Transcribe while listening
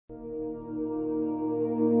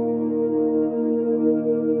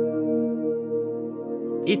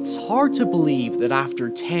It's hard to believe that after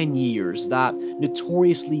 10 years, that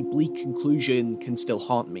notoriously bleak conclusion can still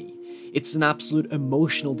haunt me. It's an absolute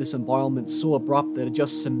emotional disembowelment so abrupt that it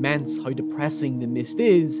just cements how depressing The Mist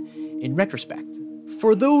is in retrospect.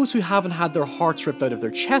 For those who haven't had their hearts ripped out of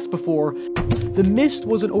their chest before, The Mist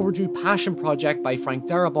was an overdue passion project by Frank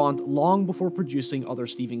Darabont long before producing other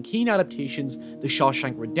Stephen King adaptations, The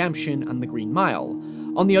Shawshank Redemption and The Green Mile.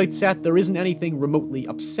 On the outset, there isn't anything remotely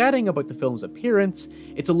upsetting about the film's appearance.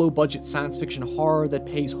 It's a low-budget science fiction horror that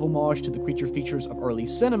pays homage to the creature features of early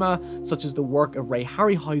cinema, such as the work of Ray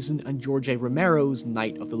Harryhausen and George A. Romero's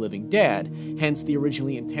Night of the Living Dead, hence the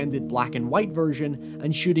originally intended black and white version,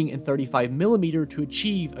 and shooting in 35mm to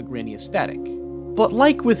achieve a grainy aesthetic. But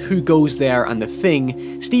like with Who Goes There and The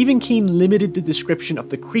Thing, Stephen King limited the description of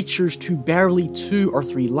the creatures to barely 2 or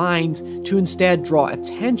 3 lines to instead draw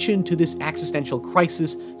attention to this existential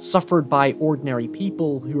crisis suffered by ordinary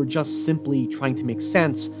people who are just simply trying to make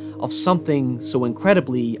sense of something so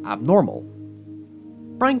incredibly abnormal.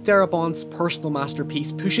 Frank Darabont's personal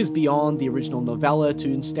masterpiece pushes beyond the original novella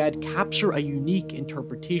to instead capture a unique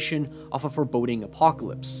interpretation of a foreboding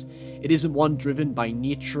apocalypse. It isn't one driven by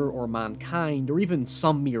nature or mankind, or even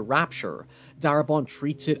some mere rapture. Darabont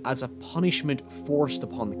treats it as a punishment forced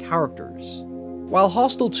upon the characters. While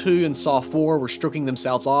Hostel 2 and Saw 4 were stroking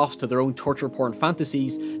themselves off to their own torture porn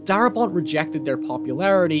fantasies, Darabont rejected their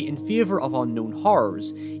popularity in favour of unknown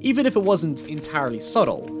horrors, even if it wasn't entirely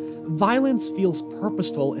subtle. Violence feels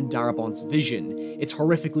purposeful in Darabont's vision. Its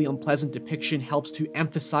horrifically unpleasant depiction helps to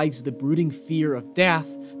emphasize the brooding fear of death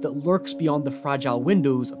that lurks beyond the fragile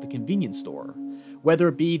windows of the convenience store. Whether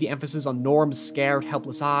it be the emphasis on Norm's scared,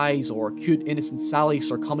 helpless eyes, or cute, innocent Sally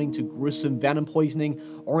succumbing to gruesome venom poisoning,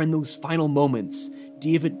 or in those final moments,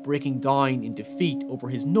 David breaking down in defeat over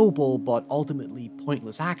his noble but ultimately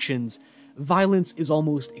pointless actions, violence is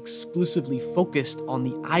almost exclusively focused on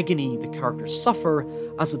the agony the characters suffer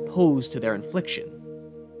as opposed to their infliction.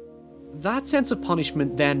 That sense of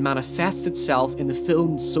punishment then manifests itself in the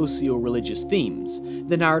film's socio-religious themes.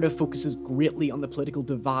 The narrative focuses greatly on the political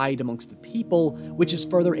divide amongst the people, which is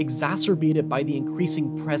further exacerbated by the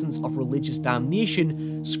increasing presence of religious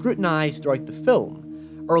damnation scrutinized throughout the film.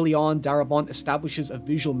 Early on, Darabont establishes a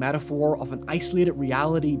visual metaphor of an isolated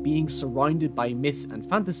reality being surrounded by myth and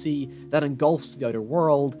fantasy that engulfs the outer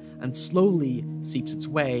world and slowly seeps its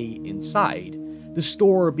way inside. The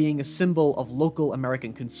store, being a symbol of local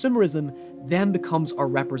American consumerism, then becomes a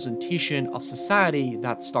representation of society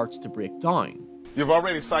that starts to break down. You've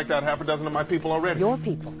already psyched out half a dozen of my people already. Your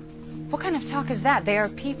people? What kind of talk is that? They are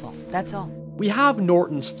people, that's all. We have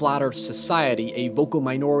Norton's Flat Earth Society, a vocal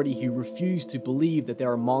minority who refuse to believe that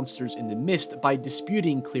there are monsters in the mist by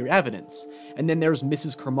disputing clear evidence. And then there's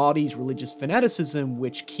Mrs. Carmody's religious fanaticism,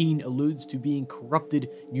 which Keane alludes to being corrupted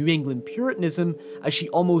New England Puritanism, as she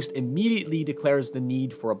almost immediately declares the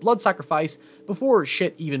need for a blood sacrifice before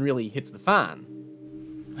shit even really hits the fan.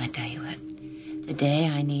 I tell you what, the day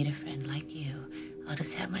I need a friend like you, I'll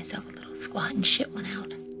just have myself a little squat and shit one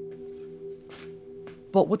out.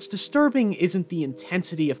 But what's disturbing isn't the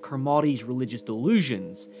intensity of Carmody's religious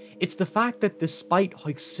delusions, it's the fact that despite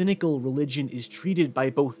how cynical religion is treated by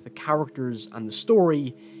both the characters and the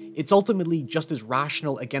story, it's ultimately just as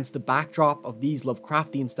rational against the backdrop of these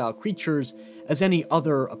Lovecraftian-style creatures as any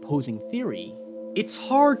other opposing theory. It's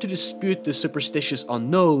hard to dispute the superstitious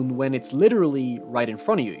unknown when it's literally right in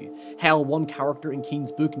front of you. Hell, one character in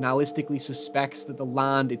Keen's book nihilistically suspects that the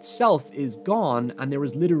land itself is gone and there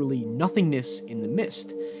is literally nothingness in the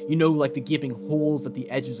mist. You know, like the gaping holes at the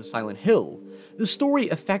edges of Silent Hill. The story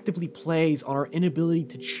effectively plays on our inability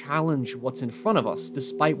to challenge what's in front of us,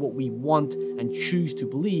 despite what we want and choose to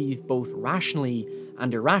believe both rationally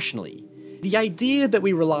and irrationally. The idea that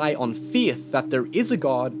we rely on faith that there is a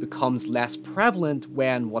god becomes less prevalent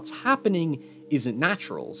when what's happening isn't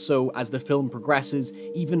natural, so as the film progresses,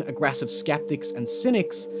 even aggressive skeptics and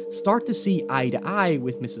cynics start to see eye to eye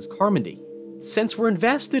with Mrs. Carmody. Since we're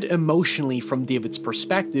invested emotionally from David's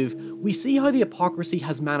perspective, we see how the hypocrisy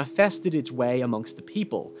has manifested its way amongst the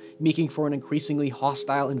people, making for an increasingly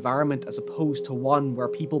hostile environment as opposed to one where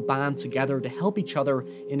people band together to help each other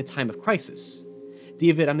in a time of crisis.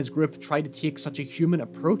 David and his group try to take such a human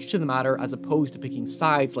approach to the matter as opposed to picking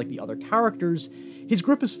sides like the other characters. His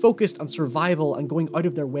group is focused on survival and going out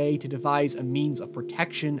of their way to devise a means of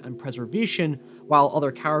protection and preservation, while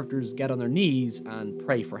other characters get on their knees and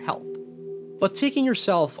pray for help. But taking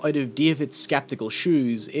yourself out of David's skeptical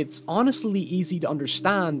shoes, it's honestly easy to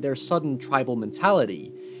understand their sudden tribal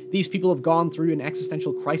mentality. These people have gone through an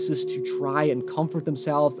existential crisis to try and comfort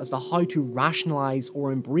themselves as to how to rationalize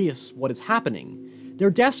or embrace what is happening. They're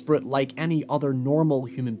desperate like any other normal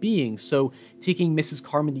human being, so taking Mrs.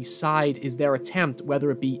 Carmody's side is their attempt, whether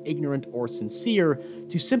it be ignorant or sincere,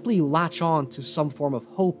 to simply latch on to some form of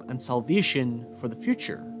hope and salvation for the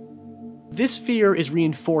future. This fear is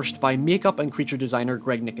reinforced by makeup and creature designer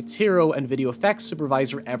Greg Nicotero and video effects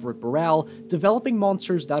supervisor Everett Burrell, developing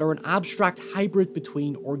monsters that are an abstract hybrid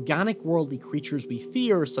between organic worldly creatures we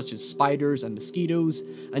fear, such as spiders and mosquitoes,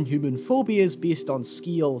 and human phobias based on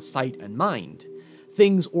skill, sight, and mind.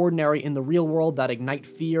 Things ordinary in the real world that ignite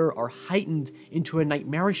fear are heightened into a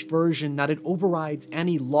nightmarish version that it overrides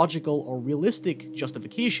any logical or realistic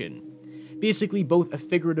justification. Basically both a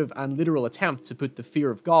figurative and literal attempt to put the fear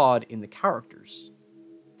of God in the characters.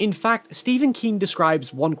 In fact, Stephen King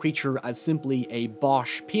describes one creature as simply a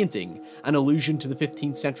Bosch painting, an allusion to the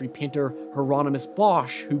 15th century painter Hieronymus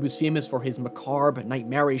Bosch, who was famous for his macabre,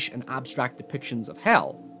 nightmarish, and abstract depictions of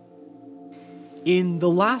hell. In The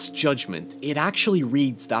Last Judgment, it actually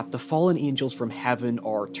reads that the fallen angels from heaven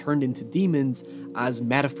are turned into demons as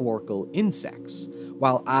metaphorical insects,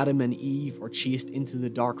 while Adam and Eve are chased into the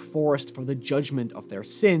dark forest for the judgment of their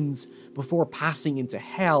sins, before passing into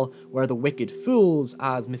hell where the wicked fools,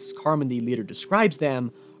 as Mrs. Carmody later describes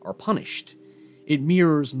them, are punished. It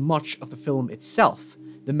mirrors much of the film itself,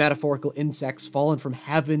 the metaphorical insects fallen from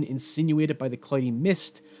heaven insinuated by the cloudy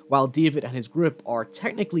mist, while David and his group are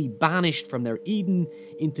technically banished from their Eden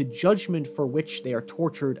into judgment for which they are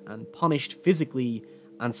tortured and punished physically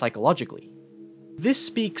and psychologically. This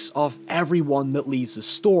speaks of everyone that leaves the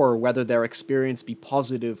store, whether their experience be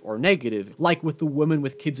positive or negative, like with the woman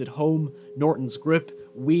with kids at home, Norton's group,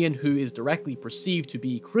 Wayne, who is directly perceived to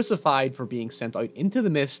be crucified for being sent out into the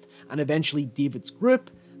mist, and eventually David's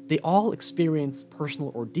group. They all experience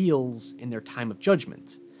personal ordeals in their time of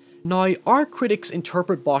judgment. Now, our critics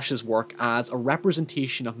interpret Bosch's work as a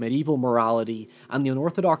representation of medieval morality and the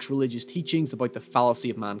unorthodox religious teachings about the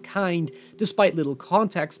fallacy of mankind, despite little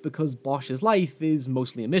context because Bosch's life is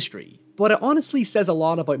mostly a mystery. But it honestly says a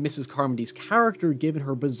lot about Mrs. Carmody's character given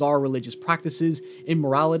her bizarre religious practices,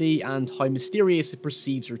 immorality, and how mysterious it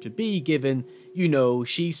perceives her to be given, you know,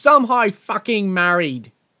 she's somehow fucking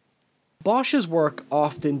married. Bosch's work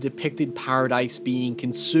often depicted paradise being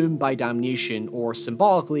consumed by damnation, or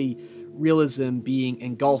symbolically, realism being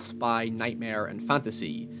engulfed by nightmare and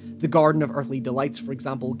fantasy. The Garden of Earthly Delights, for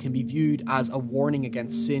example, can be viewed as a warning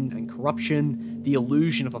against sin and corruption, the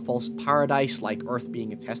illusion of a false paradise like Earth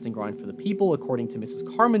being a testing ground for the people, according to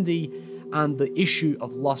Mrs. Carmody, and the issue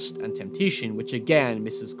of lust and temptation, which again,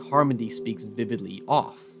 Mrs. Carmody speaks vividly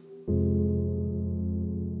of.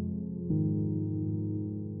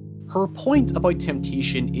 Her point about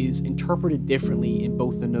temptation is interpreted differently in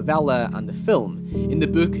both the novella and the film. In the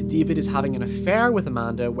book, David is having an affair with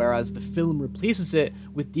Amanda, whereas the film replaces it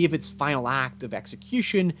with David's final act of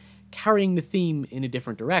execution, carrying the theme in a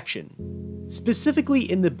different direction. Specifically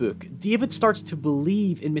in the book, David starts to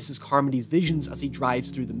believe in Mrs. Carmody's visions as he drives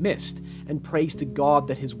through the mist, and prays to God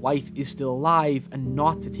that his wife is still alive and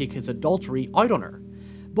not to take his adultery out on her.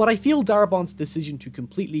 But I feel Darabont's decision to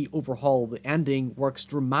completely overhaul the ending works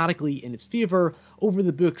dramatically in its favour over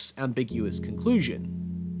the book's ambiguous conclusion.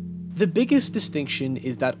 The biggest distinction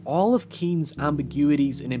is that all of Keen's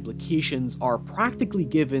ambiguities and implications are practically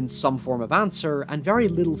given some form of answer, and very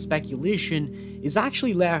little speculation is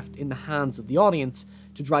actually left in the hands of the audience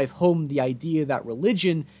to drive home the idea that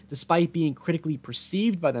religion, despite being critically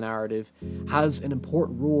perceived by the narrative, has an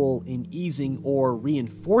important role in easing or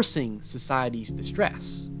reinforcing society's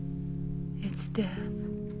distress. It's death.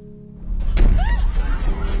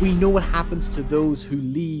 We know what happens to those who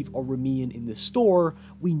leave or remain in the store,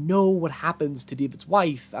 we know what happens to David's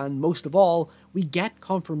wife, and most of all, we get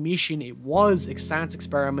confirmation it was a science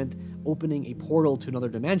experiment opening a portal to another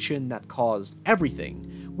dimension that caused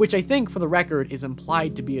everything, which I think, for the record, is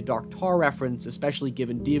implied to be a Dark Tower reference, especially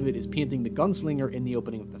given David is painting the gunslinger in the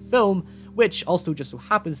opening of the film, which also just so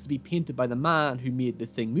happens to be painted by the man who made the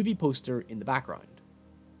Thing movie poster in the background.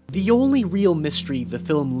 The only real mystery the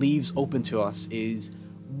film leaves open to us is,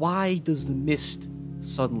 why does the mist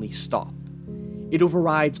suddenly stop? It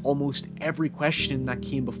overrides almost every question that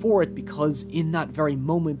came before it, because in that very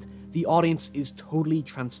moment, the audience is totally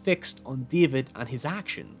transfixed on David and his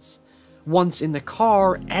actions. Once in the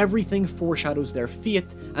car, everything foreshadows their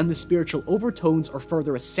fate, and the spiritual overtones are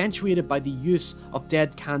further accentuated by the use of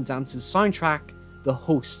Dead Can Dance's soundtrack, The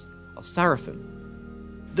Host of Seraphim.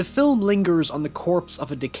 The film lingers on the corpse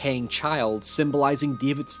of a decaying child, symbolizing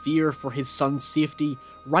David's fear for his son's safety,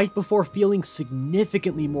 right before feeling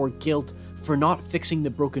significantly more guilt for not fixing the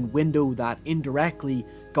broken window that indirectly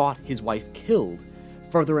got his wife killed,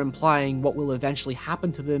 further implying what will eventually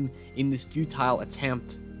happen to them in this futile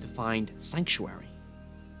attempt to find sanctuary.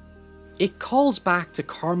 It calls back to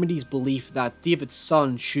Carmody's belief that David's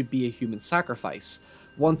son should be a human sacrifice.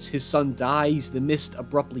 Once his son dies, the mist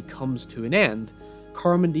abruptly comes to an end.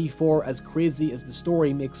 Carmody, for as crazy as the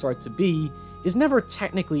story makes her out to be, is never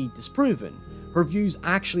technically disproven. Her views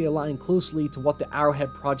actually align closely to what the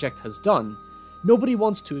Arrowhead Project has done. Nobody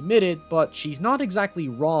wants to admit it, but she's not exactly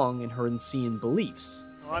wrong in her insane beliefs.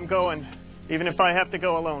 I'm going, even if I have to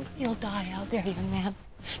go alone. You'll die out there, young man.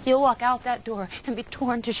 You'll walk out that door and be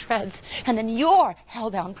torn to shreds, and then your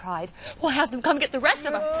hellbound pride will have them come get the rest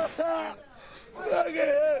of us.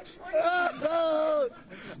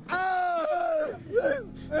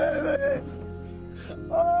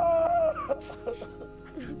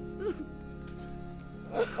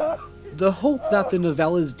 The hope that the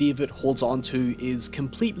novella's David holds onto is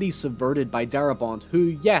completely subverted by Darabont,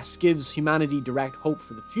 who, yes, gives humanity direct hope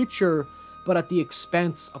for the future, but at the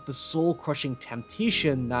expense of the soul-crushing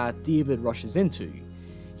temptation that David rushes into.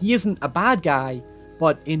 He isn't a bad guy,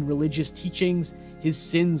 but in religious teachings, his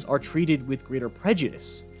sins are treated with greater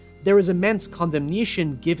prejudice. There is immense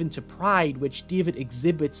condemnation given to pride, which David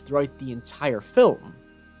exhibits throughout the entire film.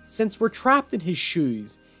 Since we're trapped in his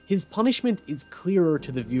shoes, his punishment is clearer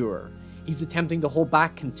to the viewer. He's attempting to hold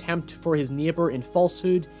back contempt for his neighbour in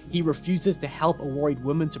falsehood, he refuses to help a worried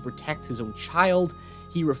woman to protect his own child,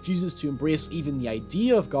 he refuses to embrace even the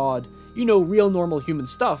idea of God, you know, real normal human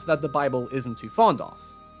stuff that the Bible isn't too fond of.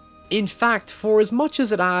 In fact, for as much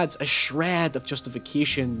as it adds a shred of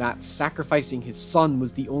justification that sacrificing his son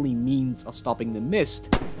was the only means of stopping the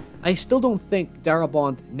mist, I still don't think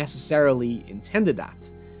Darabont necessarily intended that.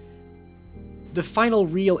 The final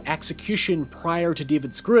real execution prior to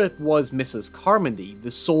David's group was Mrs. Carmody,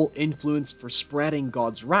 the sole influence for spreading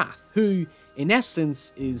God's wrath, who, in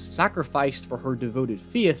essence, is sacrificed for her devoted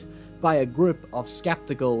faith by a group of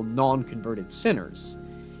skeptical, non-converted sinners.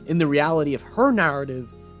 In the reality of her narrative,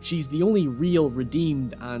 she's the only real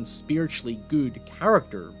redeemed and spiritually good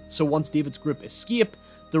character, so once David's group escape,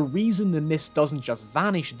 the reason the mist doesn't just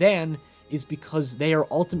vanish then is because they are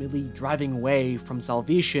ultimately driving away from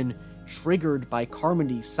salvation triggered by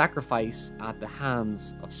Carmody's sacrifice at the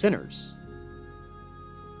hands of sinners.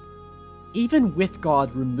 Even with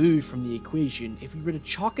God removed from the equation, if we were to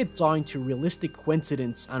chalk it down to realistic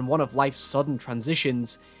coincidence and one of life's sudden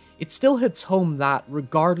transitions, it still hits home that,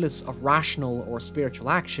 regardless of rational or spiritual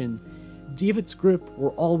action, David's group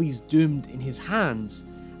were always doomed in his hands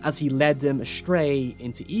as he led them astray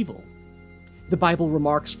into evil. The Bible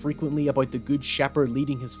remarks frequently about the good shepherd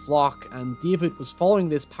leading his flock, and David was following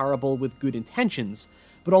this parable with good intentions,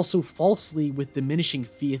 but also falsely with diminishing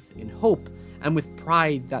faith in hope, and with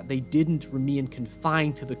pride that they didn't remain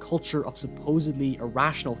confined to the culture of supposedly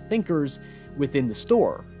irrational thinkers within the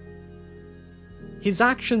store. His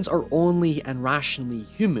actions are only and rationally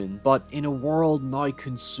human, but in a world now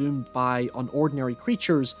consumed by unordinary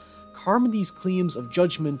creatures, Carmody's claims of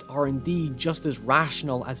judgment are indeed just as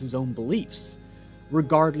rational as his own beliefs.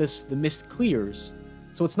 Regardless, the mist clears,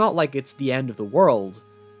 so it's not like it's the end of the world,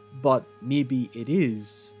 but maybe it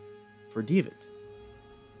is for David.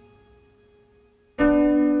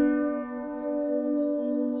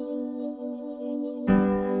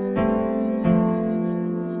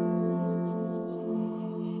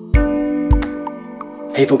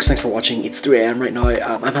 Hey folks, thanks for watching. It's 3 AM right now.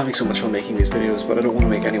 I'm having so much fun making these videos, but I don't want to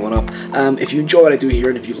make anyone up. If you enjoy what I do here,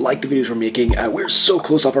 and if you like the videos we're making, we're so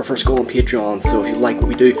close off our first goal on Patreon, so if you like what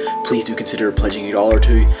we do, please do consider pledging $1 or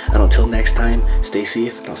 $2. And until next time, stay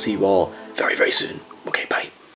safe, and I'll see you all very, very soon. Okay, bye.